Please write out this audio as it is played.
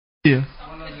One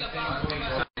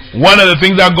of the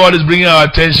things that God is bringing our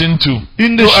attention to.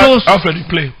 Une des choses. Alfred,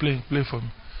 play for me.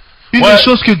 Une des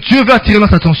choses que Dieu veut attirer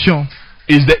notre attention.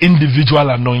 Is the individual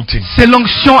anointing. C'est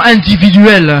l'onction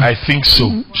individuelle. I think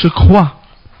so. Je crois.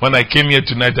 When I came here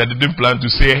tonight, I didn't plan to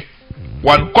say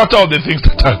 1/4 of the things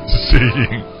that I'm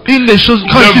saying. Une des choses.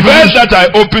 The verse that I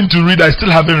opened to read, I still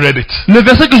haven't read it. Le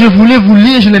verset que je voulais vous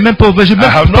lire, je n'ai même pas ouvert. Je ne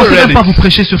peux même pas vous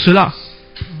prêcher sur cela.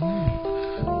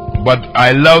 But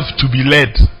I love to be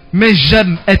led. Mais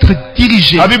j'aime être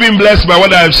dirigé. Have you been blessed by what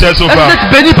I have shared so far? Est-ce que vous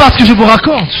êtes béni par ce que je vous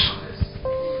raconte?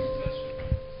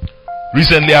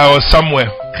 Recently, I was somewhere.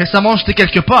 Récemment, j'étais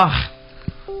quelque part.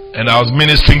 And I was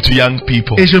ministering to young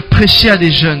people. Et je prêchais à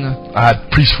des jeunes. I had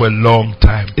preached for a long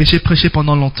time. Et j'ai prêché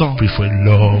pendant longtemps. Preached for a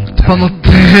long time. Pendant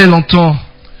très longtemps.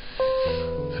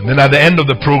 And then at the end of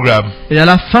the program, et à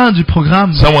la fin du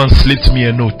programme, someone slipped me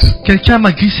a note. Quelqu'un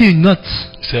m'a glissé une note.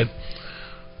 He said,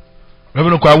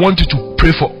 Reverend Oko, I want you to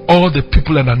pray for all the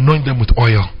people and anoint them with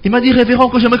oil. Il m'a dit, Révérend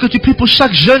Oko, j'aimerais que tu pries pour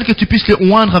chaque jeune, que tu puisses les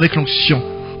oindre avec l'onction.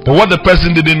 But what the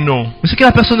person didn't know, mais ce que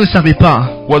la personne ne savait pas,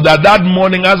 was that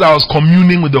morning, as I was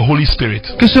communing with the Holy Spirit,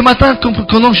 que ce matin,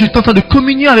 quand j'étais en train de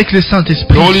communier avec le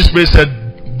Saint-Esprit, the Holy Spirit said,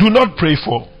 do not pray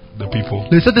for the people.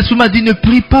 Le Saint-Esprit m'a dit, ne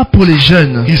prie pas pour les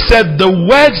jeunes. He said, the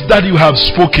words that you have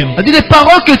spoken, il a dit, les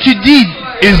paroles que tu dis,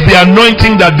 is the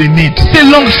anointing that they need. C'est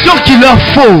l'onction qu'il leur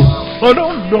faut. Oh,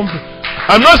 don't.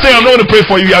 I'm not saying I'm not going to pray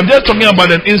for you. I'm just talking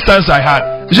about an instance I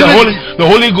had. The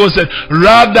Holy Ghost said,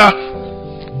 rather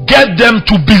get them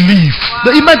to believe.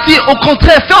 Il m'a dit au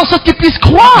contraire, fais en sorte qu'ils puissent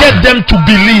croire. Get them to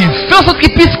believe. Fais en sorte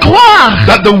qu'ils puissent croire.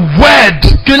 That the word,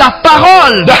 que la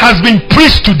parole that has been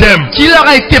preached to them, qui leur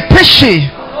a été prêchée,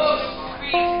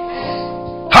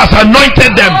 has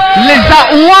anointed them. Les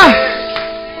a oints.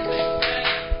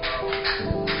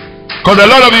 Because a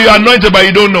lot of you are anointed but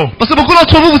you don't know. Parce que beaucoup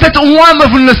d'entre vous, vous êtes oints mais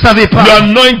vous ne le savez pas. You are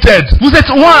anointed. Vous êtes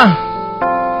oints.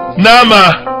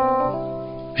 Nama,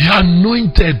 you are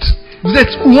anointed. Vous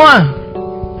êtes oints.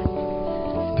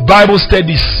 Bible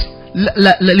studies.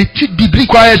 L'étude biblique.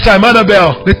 Quiet time,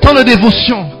 Annabelle. Le temps de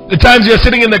dévotion. The times you're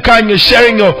sitting in the car and you're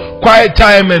sharing your quiet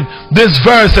time and this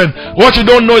verse, and what you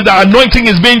don't know is that anointing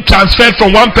is being transferred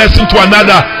from one person to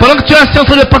another. Pendant que tu es assis en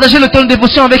train de partager le temps de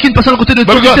dévotion avec une personne à côté de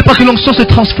toi, tu ne sais pas que l'onction se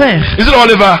transfère. Is it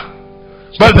Oliver?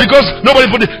 But because nobody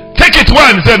put it, take it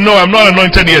one. He said, no, I'm not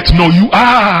anointed yet. No, you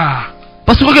are.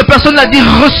 Parce que personne l'a dit,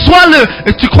 reçois-le.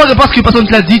 Et tu crois que parce que personne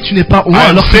te l'a dit, tu n'es pas oint.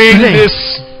 Alors que tu l'es.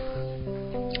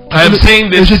 I am saying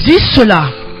this. Je dis cela.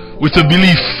 With a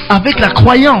belief. Avec la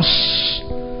croyance.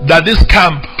 That this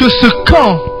camp. Que ce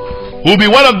camp. Will be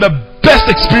one of the best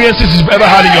experiences you've ever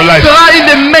had in your life. Sera une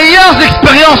des meilleures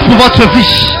expériences pour votre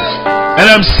vie. And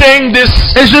I'm saying this.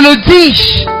 Et je le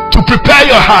dis. To prepare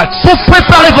your heart. Pour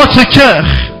préparer votre cœur.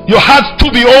 Your heart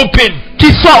to be open.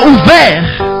 Qu'il soit ouvert.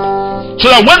 So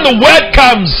that when the word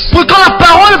comes, pour quand la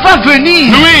parole va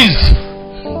venir, Louise,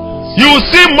 you will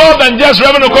see more than just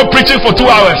Reverend Oko preaching for 2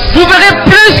 hours. Vous verrez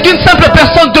plus qu'une simple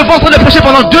personne devant en train de prêcher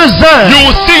pendant 2 heures. You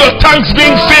will see your tanks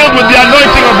being filled with the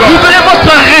anointing of God. Vous verrez votre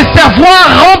réservoir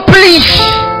rempli.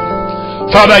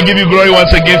 Father, I give you glory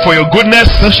once again for your goodness.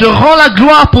 Je rends la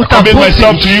gloire pour ta bonté. I commit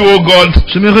myself to you, O God.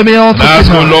 Je me remets entre tes mains. I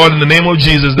ask, O Lord, in the name of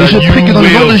Jesus, that je prie que dans le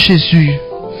nom de Jésus.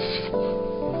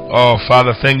 Oh,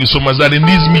 Father, thank you so much that in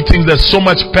these meetings there's so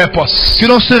much purpose. Que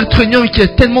dans cette réunion il y a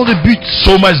tellement de buts.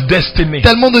 So much destiny.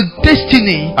 Tellement de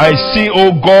destinée. I see,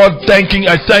 oh God,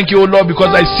 I thank you, oh Lord,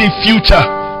 because I see future.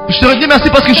 Je te redis merci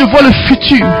parce que je vois le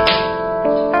futur.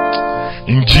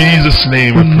 In Jesus'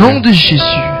 name. Au nom de Jésus.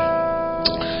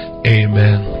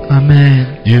 Amen. Amen.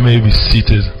 You may be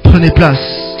seated. Prenez place.